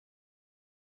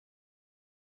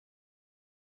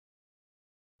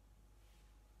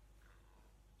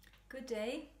Good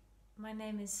day. My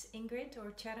name is Ingrid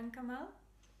or Charan Kamal.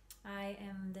 I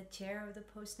am the chair of the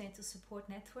Postnatal Support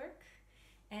Network,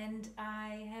 and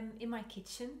I am in my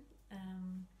kitchen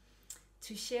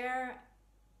to share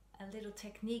a little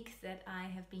technique that I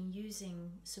have been using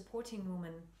supporting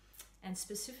women, and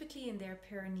specifically in their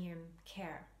perineum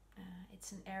care.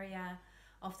 It's an area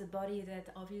of the body that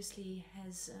obviously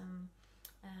has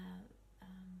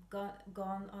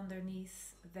gone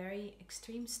underneath very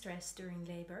extreme stress during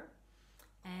labor,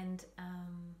 and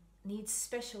needs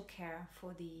special care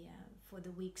for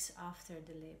the weeks after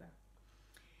the labor.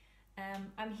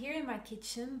 I'm here in my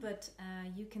kitchen, but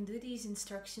you can do these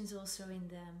instructions also in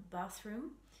the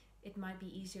bathroom. It might be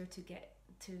easier to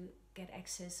get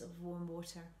access of warm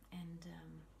water and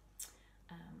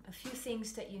a few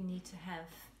things that you need to have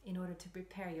in order to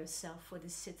prepare yourself for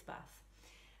this Sitzbath.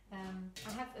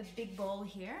 I have a big bowl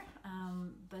here,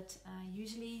 but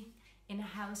usually in a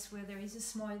house where there is a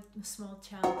small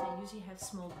child, I usually have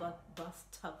small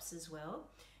bathtubs as well,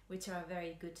 which are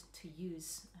very good to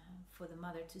use for the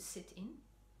mother to sit in.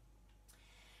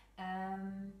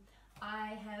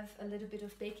 I have a little bit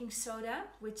of baking soda,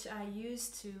 which I use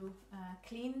to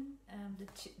clean the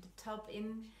tub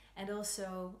in, and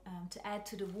also to add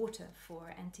to the water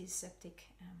for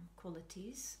antiseptic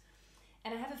qualities.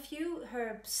 And I have a few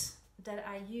herbs that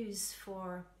I use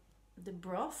for the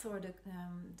broth or the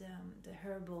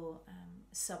herbal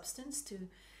substance to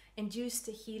induce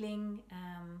the healing,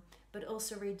 but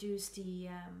also reduce the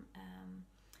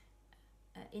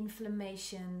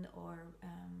inflammation or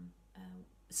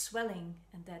swelling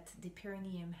that the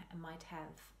perineum might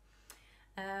have.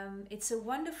 It's a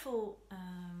wonderful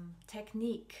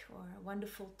technique or a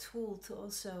wonderful tool to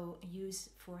also use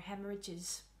for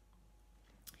hemorrhages.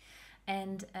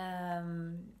 And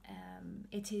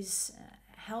it is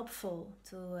helpful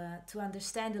to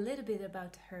understand a little bit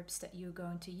about the herbs that you're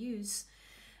going to use.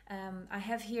 I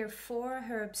have here 4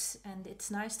 herbs, and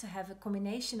it's nice to have a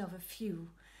combination of a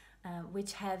few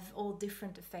which have all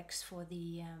different effects for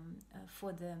the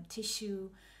tissue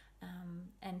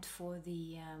and for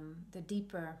the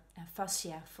deeper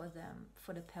fascia for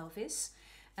the pelvis.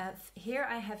 Here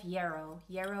I have Yarrow.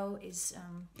 Yarrow is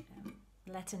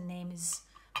Latin name is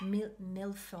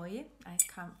millefolium. I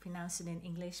can't pronounce it in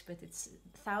English, but it's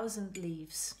 1,000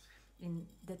 leaves in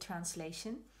the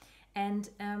translation. And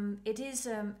it is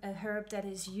a herb that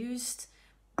is used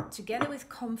together with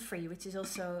comfrey, which is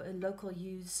also a local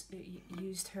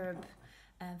used herb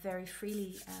very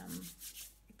freely.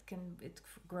 It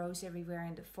grows everywhere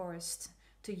in the forest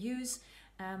to use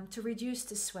to reduce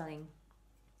the swelling.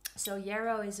 So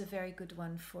yarrow is a very good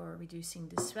one for reducing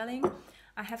the swelling.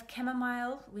 I have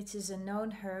chamomile, which is a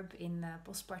known herb in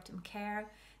postpartum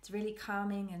care. It's really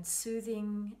calming and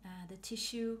soothing the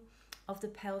tissue of the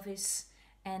pelvis,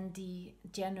 and the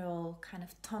general kind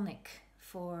of tonic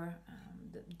for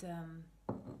the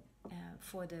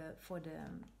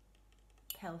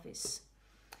pelvis.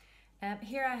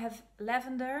 Here I have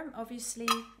lavender, obviously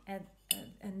a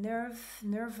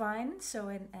nervine, so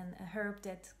a herb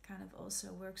that kind of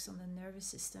also works on the nervous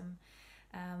system,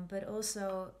 but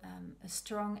also a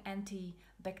strong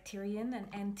antibacterian and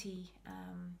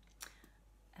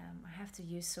I have to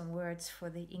use some words for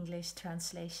the English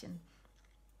translation.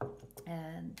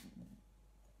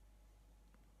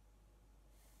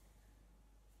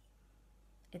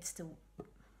 It's the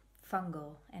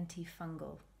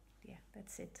antifungal. Yeah,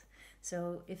 that's it.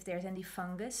 So if there's any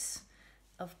fungus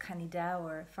of Candida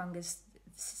or fungus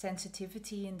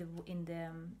sensitivity in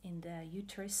the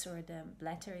uterus or the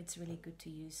bladder, it's really good to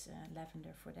use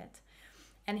lavender for that.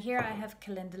 And here I have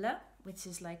Calendula, which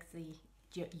is like the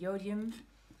iodium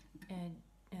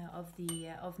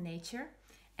of nature,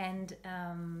 and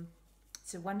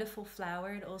it's a wonderful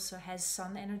flower. It also has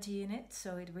sun energy in it,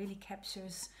 so it really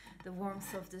captures the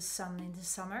warmth of the sun in the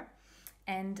summer.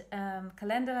 And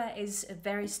Calendula is a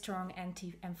very strong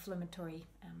anti-inflammatory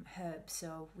herb,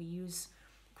 so we use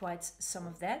quite some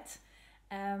of that.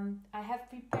 I have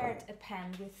prepared a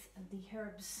pan with the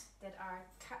herbs that are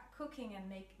cooking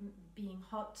and being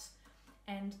hot.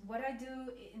 And what I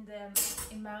do in the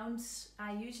amounts,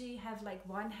 I usually have like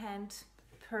 1 hand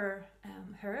per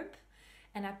herb,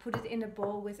 and I put it in a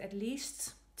bowl with at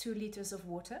least 2 liters of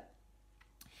water.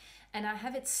 And I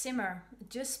have it simmer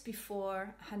just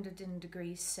before 100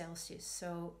 degrees Celsius,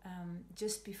 so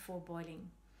just before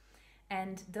boiling.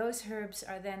 And those herbs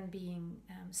are then being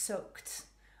soaked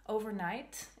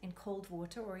overnight in cold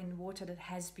water or in water that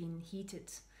has been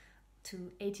heated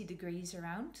to 80 degrees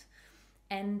around.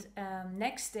 And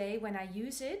next day when I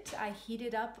use it, I heat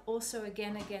it up also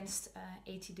again against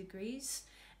 80 degrees.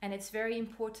 And it's very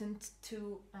important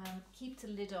to keep the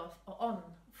lid on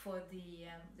for the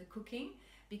cooking,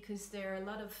 because there are a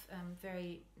lot of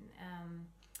very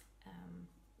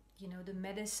you know, the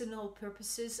medicinal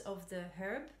purposes of the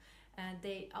herb, and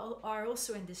they are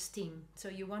also in the steam. So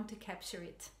you want to capture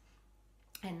it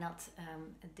and not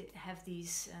have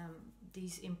these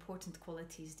important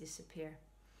qualities disappear.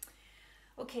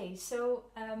 Okay, so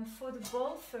for the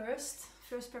bowl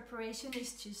first preparation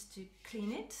is just to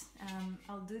clean it.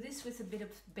 I'll do this with a bit of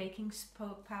baking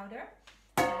powder,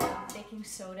 baking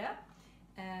soda.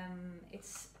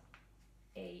 It's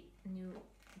a new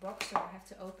box, so I have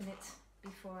to open it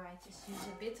before I just use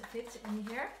a bit of it in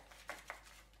here.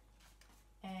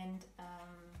 And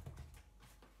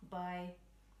by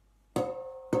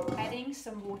adding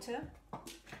some water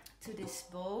to this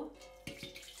bowl,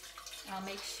 I'll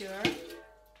make sure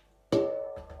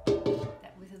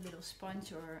that with a little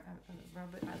sponge or a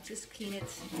rubber, I'll just clean it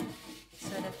so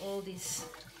that all this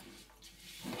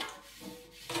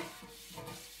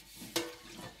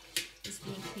is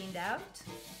being cleaned out.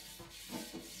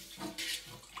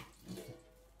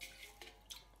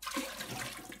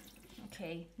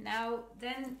 Okay, now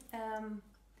then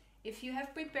if you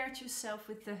have prepared yourself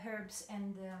with the herbs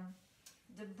and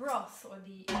the broth or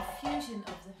the infusion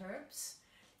of the herbs,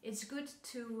 it's good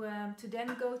to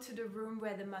then go to the room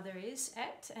where the mother is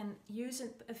at and use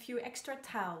a few extra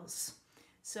towels.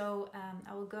 So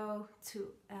I will go to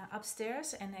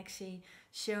upstairs and actually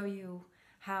show you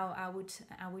how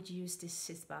I would use this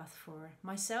Sitzbath for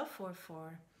myself or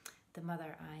for the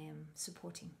mother I am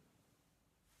supporting.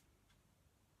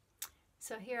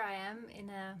 So here I am in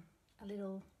a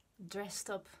little dressed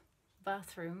up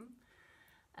bathroom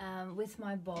with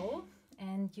my bowl,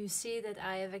 and you see that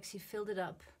I have actually filled it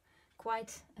up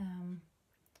quite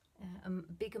a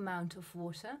big amount of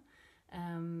water.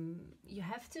 You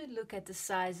have to look at the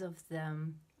size of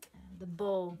the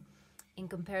bowl in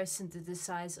comparison to the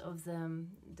size of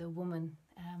the woman,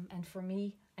 and for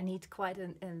me I need quite a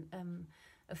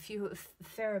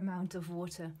fair amount of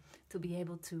water to be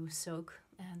able to soak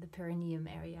the perineum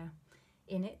area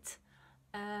in it.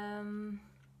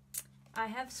 I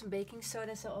have some baking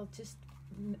soda, so I'll just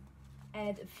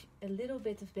add a little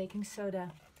bit of baking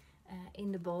soda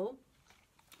in the bowl.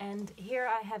 And here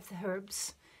I have the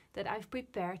herbs that I've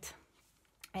prepared,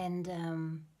 and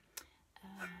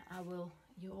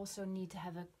you also need to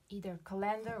have either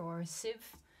colander or a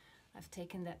sieve. I've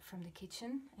taken that from the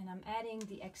kitchen, and I'm adding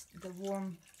the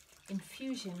warm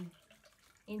infusion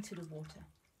into the water.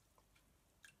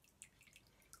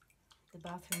 The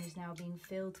bathroom is now being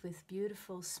filled with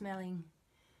beautiful smelling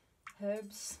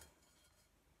herbs.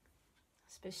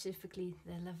 Specifically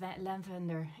the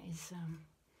lavender is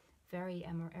very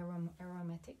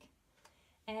aromatic.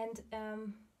 And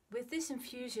with this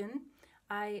infusion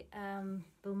I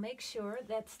will make sure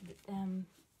that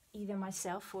either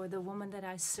myself or the woman that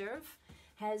I serve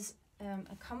has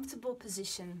a comfortable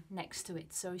position next to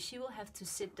it. So she will have to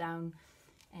sit down,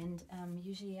 and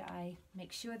usually I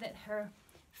make sure that her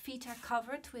feet are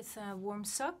covered with warm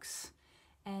socks,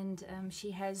 and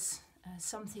she has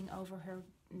something over her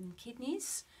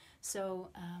kidneys. So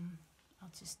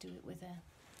I'll just do it with a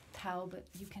towel, but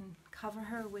you can cover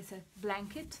her with a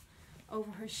blanket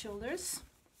over her shoulders.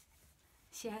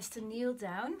 She has to kneel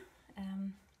down,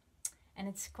 and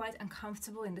it's quite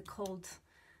uncomfortable in the cold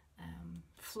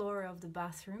floor of the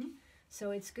bathroom.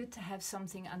 So it's good to have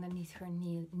something underneath her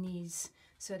knees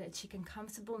so that she can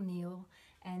comfortably kneel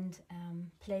and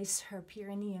place her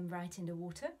perineum right in the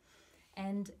water.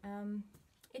 And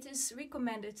it is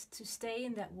recommended to stay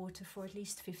in that water for at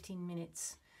least 15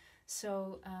 minutes.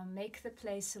 So make the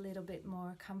place a little bit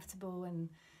more comfortable and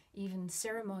even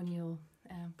ceremonial.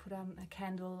 Put on a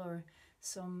candle or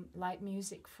some light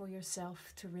music for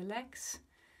yourself to relax.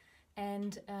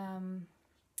 And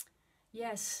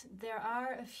yes, there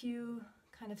are a few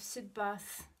kind of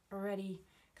Sitzbath already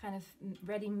kind of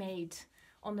ready-made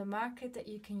on the market that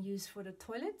you can use for the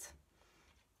toilet.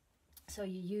 So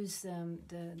you use the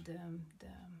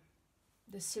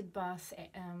Sitzbath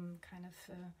kind of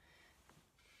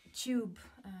tube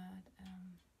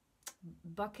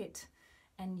bucket,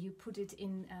 and you put it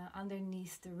in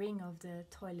underneath the ring of the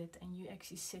toilet, and you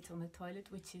actually sit on the toilet,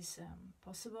 which is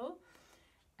possible.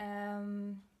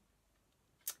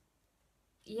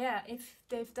 Yeah, if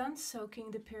they've done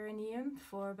soaking the perineum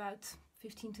for about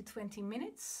 15 to 20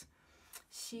 minutes,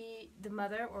 the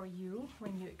mother or you,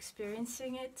 when you're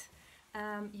experiencing it,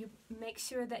 you make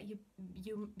sure that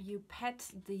you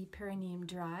pat the perineum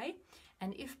dry,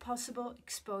 and if possible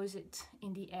expose it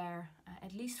in the air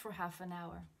at least for half an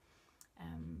hour.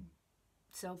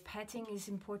 So patting is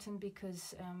important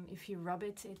because if you rub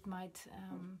it, it might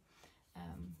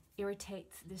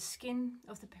irritate the skin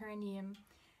of the perineum,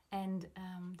 and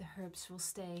the herbs will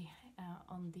stay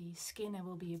on the skin and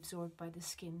will be absorbed by the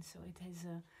skin. So it has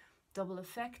a double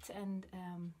effect, and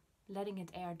letting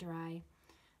it air dry.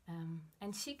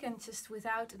 And she can just,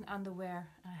 without an underwear,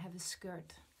 have a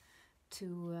skirt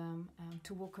to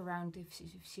walk around if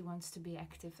she wants to be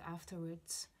active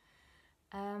afterwards.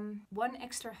 One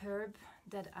extra herb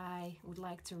that I would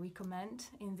like to recommend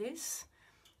in this,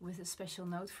 with a special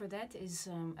note for that, is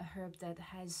a herb that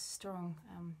has strong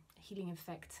healing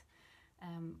effect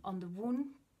on the wound,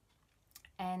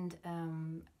 and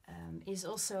is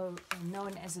also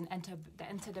known as an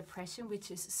antidepressant,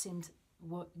 which is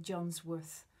Johns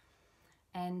Wort.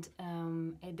 And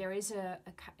there is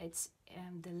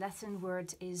the Latin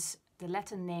word is, the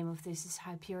Latin name of this is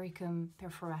Hypericum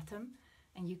perforatum,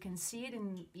 and you can see it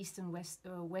in Eastern,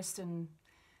 Western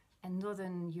and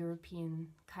Northern European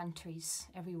countries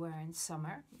everywhere in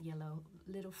summer. Yellow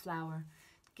little flower,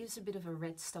 gives a bit of a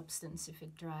red substance if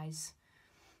it dries,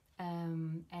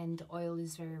 and the oil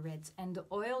is very red. And the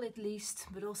oil at least,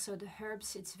 but also the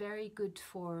herbs, it's very good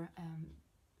for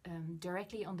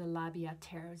directly on the labia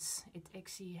tears. It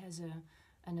actually has a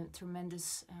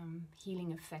tremendous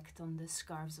healing effect on the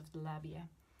scarves of the labia.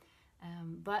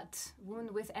 But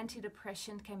wound with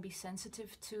antidepressant can be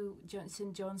sensitive to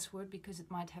St. Johns Wort because it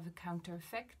might have a counter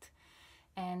effect.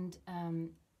 And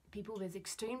people with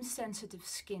extreme sensitive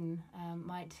skin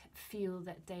might feel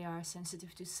that they are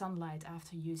sensitive to sunlight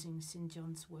after using St.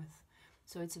 Johns Wort.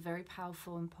 So it's a very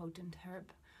powerful and potent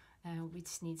herb,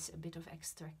 which needs a bit of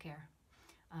extra care.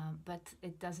 But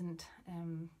it doesn't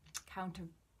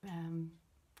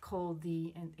call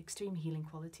the extreme healing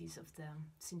qualities of the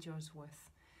St. Johns Wort.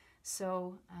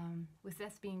 So with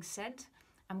that being said,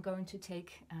 I'm going to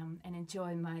take and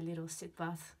enjoy my little sit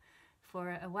bath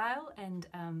for a while, and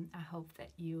I hope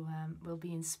that you will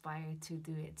be inspired to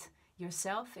do it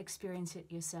yourself, experience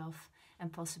it yourself,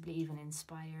 and possibly even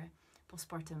inspire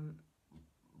postpartum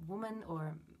woman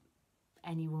or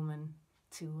any woman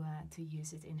to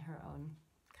use it in her own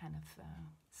kind of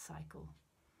cycle.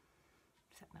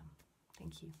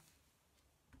 Thank you.